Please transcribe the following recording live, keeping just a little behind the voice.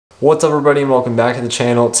What's up everybody and welcome back to the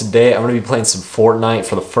channel. Today I'm going to be playing some Fortnite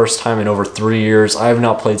for the first time in over 3 years. I have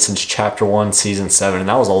not played since Chapter 1 Season 7 and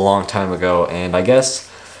that was a long time ago, and I guess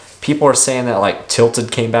people are saying that like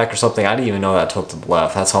Tilted came back or something. I didn't even know that Tilted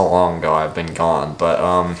left. That's how long ago I've been gone.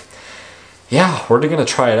 But yeah, we're going to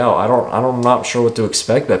try it out. I'm not sure what to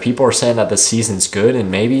expect, but people are saying that this season's good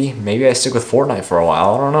and maybe I stick with Fortnite for a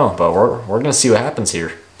while. I don't know, but we're going to see what happens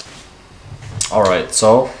here. Alright,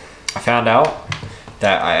 so I found out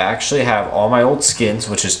that I actually have all my old skins,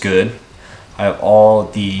 which is good. I have all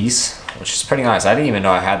these, which is pretty nice. I didn't even know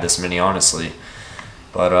I had this many, honestly.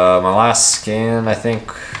 But my last skin, I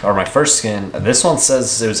think, or my first skin, this one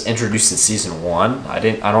says it was introduced in Season 1. I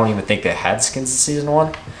don't even think they had skins in Season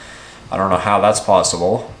 1. I don't know how that's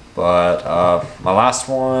possible. But my last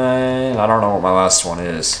one, I don't know what my last one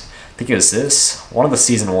is. I think it was this. One of the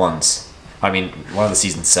Season 1s. I mean, one of the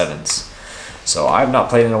Season 7s. So I have not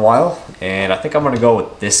played in a while, and I think I'm going to go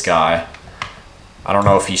with this guy. I don't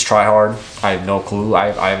know if he's tryhard. I have no clue.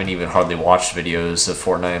 I haven't even hardly watched videos of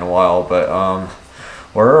Fortnite in a while, but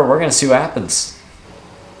we're going to see what happens.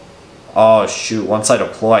 Oh shoot, once I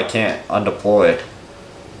deploy, I can't undeploy.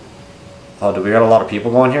 Oh, do we got a lot of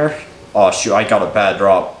people going here? Oh shoot, I got a bad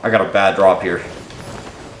drop. I got a bad drop here.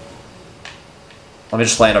 Let me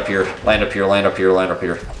just land up here. Land up here, land up here, land up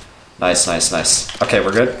here. Nice, nice, nice. Okay,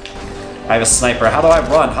 we're good. I have a sniper. How do I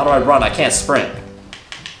run? How do I run? I can't sprint.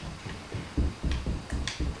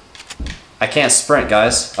 I can't sprint,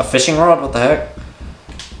 guys. A fishing rod? What the heck?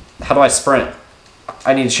 How do I sprint?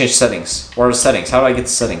 I need to change settings. Where are the settings? How do I get the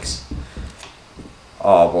settings?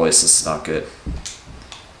 Oh, boys, this is not good.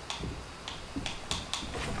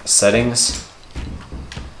 Settings.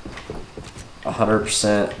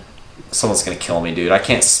 100%. Someone's gonna kill me, dude. I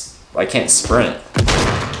can't sprint.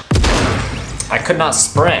 I could not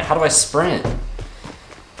sprint. How do I sprint?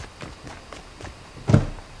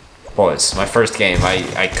 Boys, my first game,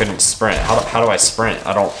 I couldn't sprint. How do I sprint?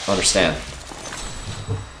 I don't understand.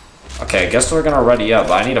 Okay, I guess we're gonna ready up,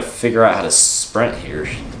 but I need to figure out how to sprint here.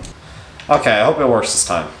 Okay, I hope it works this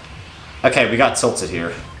time. Okay, we got Tilted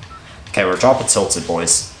here. Okay, we're dropping Tilted,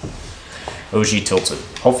 boys. OG Tilted.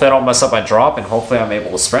 Hopefully I don't mess up my drop, and hopefully I'm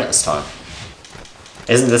able to sprint this time.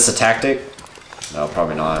 Isn't this a tactic? No,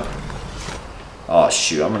 probably not. Oh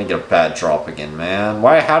shoot, I'm gonna get a bad drop again, man.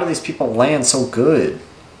 How do these people land so good?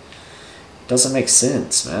 Doesn't make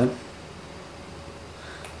sense, man.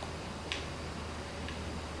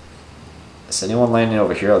 Is anyone landing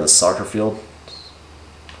over here on the soccer field?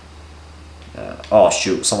 Oh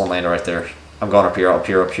shoot, someone landed right there. I'm going up here, up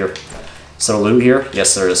here, up here. Is there loot here?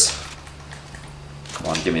 Yes, there is. Come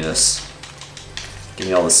on, give me this. Give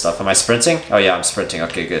me all this stuff. Am I sprinting? Oh yeah, I'm sprinting.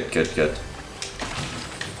 Okay, good, good, good.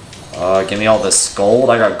 Give me all this gold.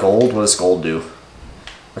 I got gold. What does gold do?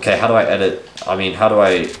 Okay, how do I edit? I mean, how do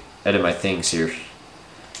I edit my things here?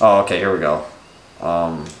 Oh, okay, here we go.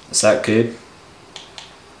 Is that good?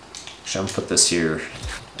 Actually, I'm gonna put this here.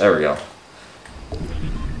 There we go.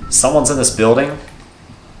 Someone's in this building.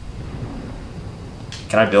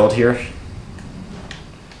 Can I build here?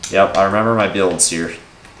 Yep, I remember my builds here.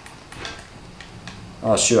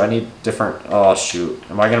 Oh shoot, I need different... Oh shoot.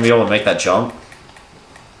 Am I gonna be able to make that jump?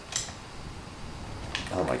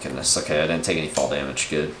 Oh my goodness, okay, I didn't take any fall damage,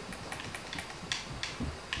 good.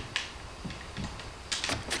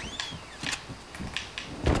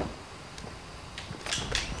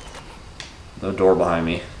 No door behind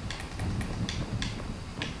me.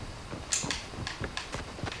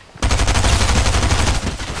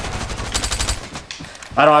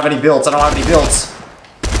 I don't have any builds, I don't have any builds.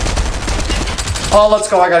 Oh, let's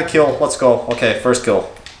go, I got a kill, let's go. Okay, first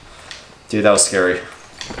kill. Dude, that was scary.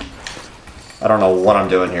 I don't know what I'm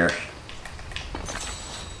doing here.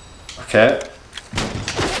 Okay.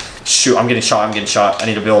 Shoot, I'm getting shot, I'm getting shot. I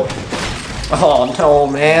need to build. Oh, no,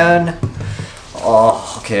 man.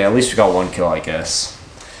 Oh, okay, at least we got one kill, I guess.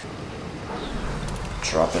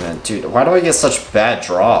 Dropping in. Dude, why do I get such bad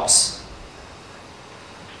drops?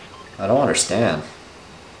 I don't understand.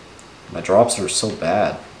 My drops are so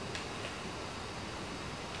bad.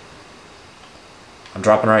 I'm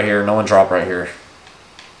dropping right here. No one drop right here.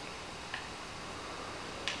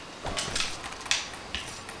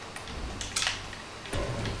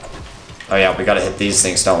 Oh yeah, we gotta hit these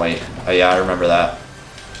things, don't we? Oh yeah, I remember that.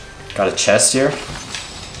 Got a chest here.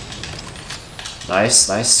 Nice,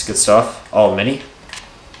 nice, good stuff. Oh, mini.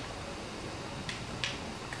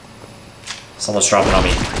 Someone's dropping on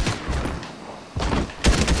me.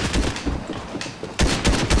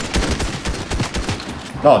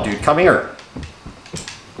 No, dude, come here.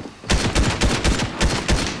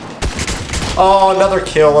 Oh, another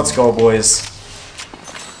kill. Let's go, boys.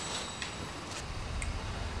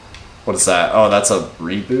 What is that? Oh, that's a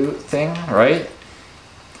reboot thing, right?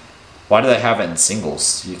 Why do they have it in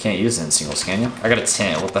singles? You can't use it in singles, can you? I got a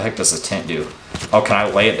tent. What the heck does a tent do? Oh, can I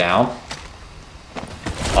lay it down?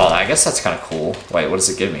 Oh, I guess that's kind of cool. Wait, what does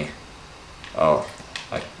it give me? Oh,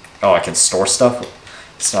 I can store stuff?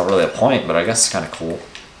 It's not really a point, but I guess it's kind of cool.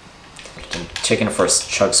 I'm taking it for a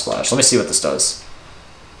chug splash. Let me see what this does.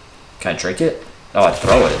 Can I drink it? Oh, I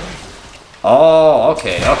throw it. Oh,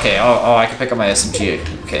 okay. Oh, I can pick up my SMG.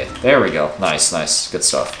 Okay, there we go. Nice. Good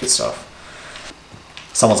stuff.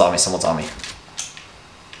 Someone's on me.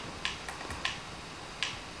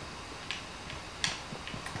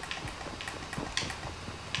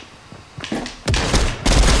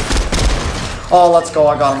 Oh, let's go.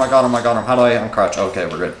 I got him. How do I uncrouch? Okay,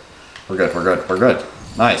 we're good.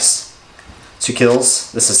 Nice. 2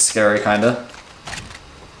 kills. This is scary, kinda.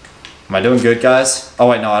 Am I doing good, guys? Oh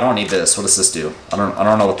wait, no, I don't need this. What does this do? I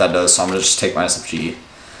don't know what that does, so I'm gonna just take my SMG.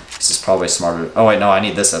 This is probably smarter. Oh wait, no, I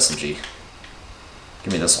need this SMG.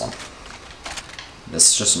 Give me this one. This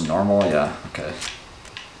is just normal, yeah, okay.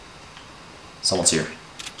 Someone's here.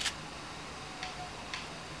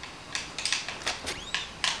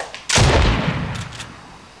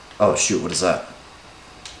 Oh shoot, what is that?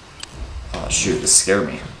 Oh shoot, this scared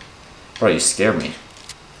me. Bro, you scared me.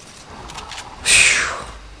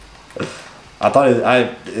 I thought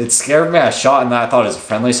it scared me. I shot and then I thought it was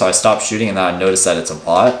friendly, so I stopped shooting and then I noticed that it's a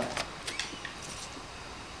bot.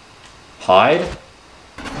 Hide?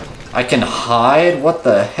 I can hide? What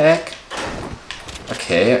the heck?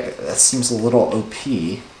 Okay, that seems a little OP,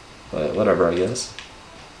 but whatever, I guess.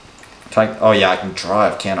 Oh yeah, I can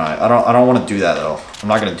drive, can't I? I don't want to do that though. I'm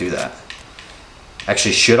not gonna do that.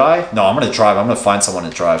 Actually, should I? No, I'm gonna drive. I'm gonna find someone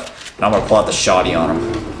to drive, and I'm gonna pull out the shotty on him.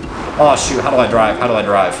 Oh shoot! How do I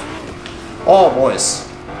drive? Oh boys!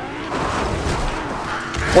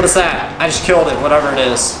 What is that? I just killed it. Whatever it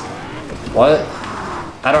is. What?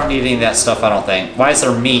 I don't need any of that stuff. I don't think. Why is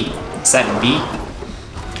there meat? Is that meat?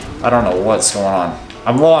 I don't know what's going on.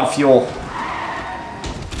 I'm low on fuel.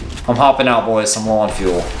 I'm hopping out, boys. I'm low on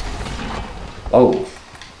fuel. Oh.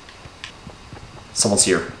 Someone's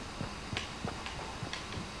here.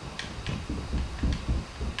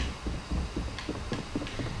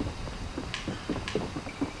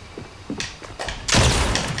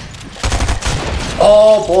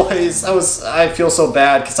 Oh, boys. I feel so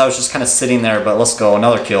bad because I was just kind of sitting there, but let's go.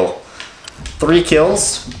 Another kill. 3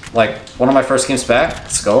 kills. Like, one of my first games back.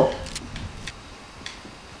 Let's go.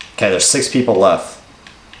 Okay, there's 6 people left.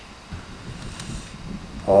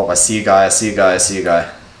 Oh, I see a guy.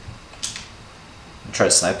 Try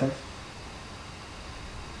to snipe him.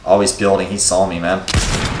 Oh, he's building. He saw me, man.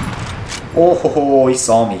 Oh, he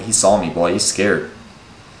saw me, boy. He's scared.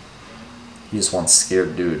 He's one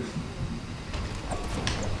scared dude.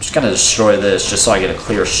 I'm just gonna destroy this just so I get a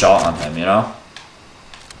clear shot on him, you know?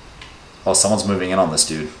 Oh, someone's moving in on this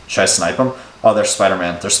dude. Should I snipe him? Oh, there's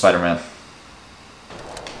Spider-Man.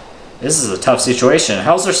 This is a tough situation.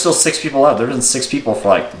 How is there still 6 people out? There have been 6 people for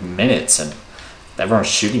like minutes and everyone's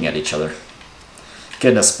shooting at each other.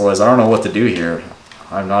 Goodness, boys, I don't know what to do here.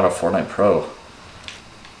 I'm not a Fortnite pro.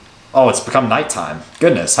 Oh, it's become nighttime.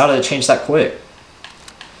 Goodness, how did it change that quick?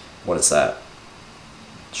 What is that?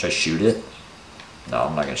 Should I shoot it? No,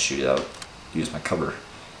 I'm not gonna shoot it. I'll use my cover.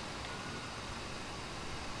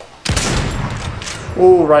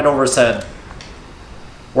 Ooh, right over his head.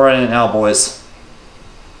 We're in it now, boys.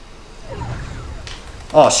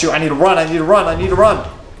 Oh shoot, I need to run.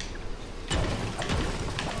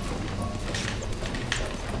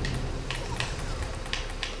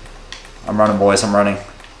 I'm running, boys, I'm running.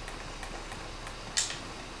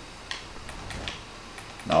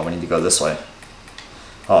 No, we need to go this way.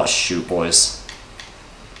 Oh shoot, boys.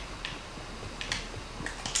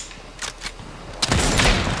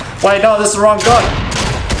 Wait, no, this is the wrong gun.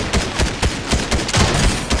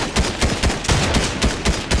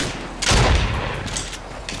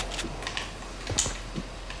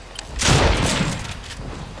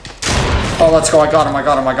 Oh, let's go. I got him.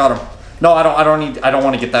 No, I don't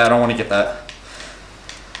want to get that.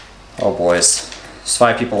 Oh, boys. There's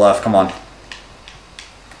 5 people left. Come on.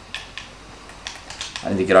 I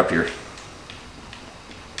need to get up here.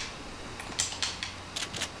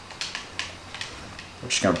 We're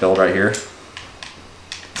just going to build right here.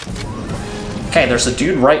 Okay, there's a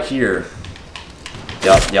dude right here.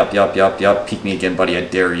 Yup. Peek me again, buddy. I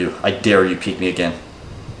dare you. Peek me again.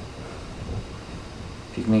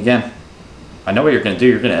 I know what you're going to do.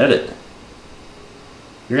 You're going to edit.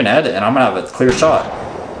 And I'm going to have a clear shot.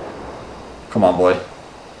 Come on, boy.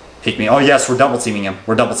 Peek me. Oh, yes, we're double teaming him.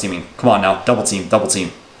 Come on now. Double team.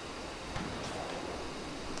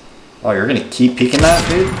 Oh, you're going to keep peeking that,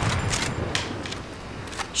 dude?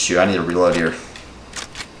 Shoot, I need to reload here.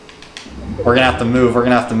 We're gonna have to move. We're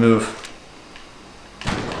gonna have to move.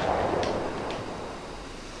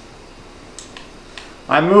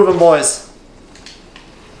 I'm moving, boys.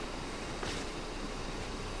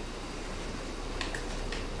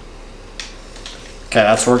 Okay,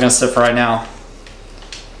 that's where we're gonna sit for right now.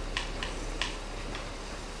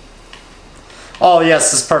 Oh yes,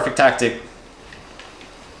 this is perfect tactic.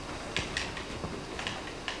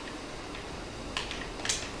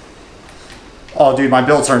 Oh dude, my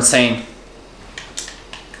builds are insane.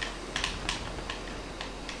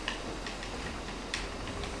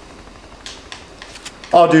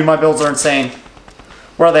 Oh dude, my builds are insane.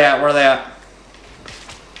 Where are they at? Where are they at?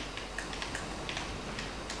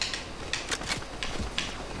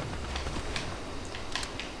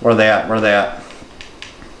 Where are they at? Where are they at?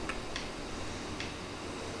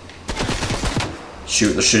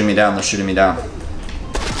 Shoot, they're shooting me down. They're shooting me down.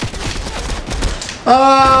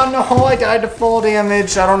 Oh no, I died to full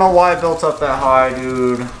damage. I don't know why I built up that high,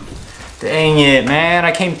 dude. Dang it, man.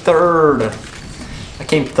 I came third. I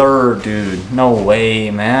came third, dude. No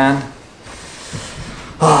way, man.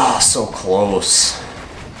 Oh, so close.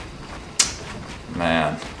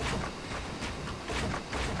 Man.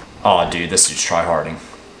 Oh, dude, this dude's tryharding.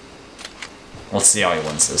 Let's see how he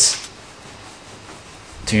wins this.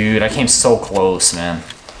 Dude, I came so close, man.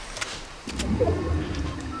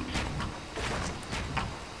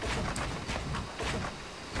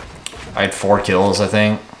 I had 4 kills, I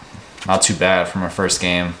think. Not too bad for my first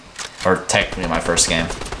game. Or technically my first game.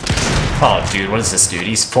 Oh, dude, what is this dude?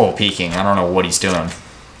 He's full peeking. I don't know what he's doing.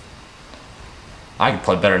 I could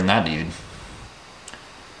play better than that dude.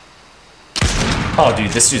 Oh,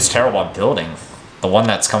 dude, this dude's terrible at building. The one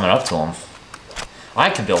that's coming up to him. I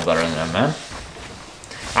could build better than him, man.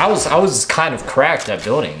 I was kind of cracked at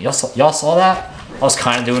building. Y'all saw that? I was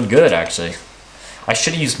kind of doing good, actually. I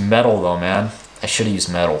should have used metal, though, man. I should have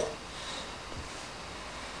used metal.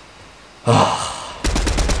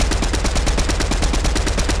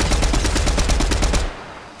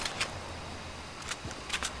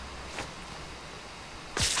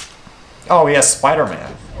 Oh, yeah,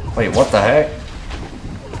 Spider-Man. Wait, what the heck?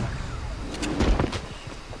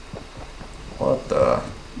 What the...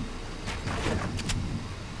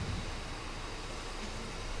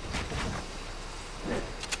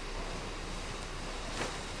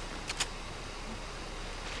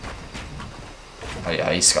 Oh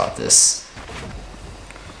yeah, he's got this.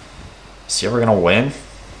 Is he ever gonna win?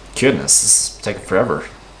 Goodness, this is taking forever.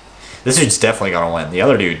 This dude's definitely gonna win. The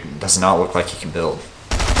other dude does not look like he can build.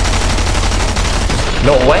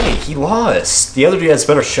 No way, he lost. The other dude has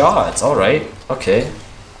better shots. Alright, okay.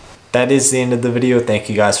 That is the end of the video. Thank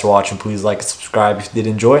you guys for watching. Please like and subscribe if you did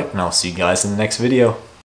enjoy it, and I'll see you guys in the next video.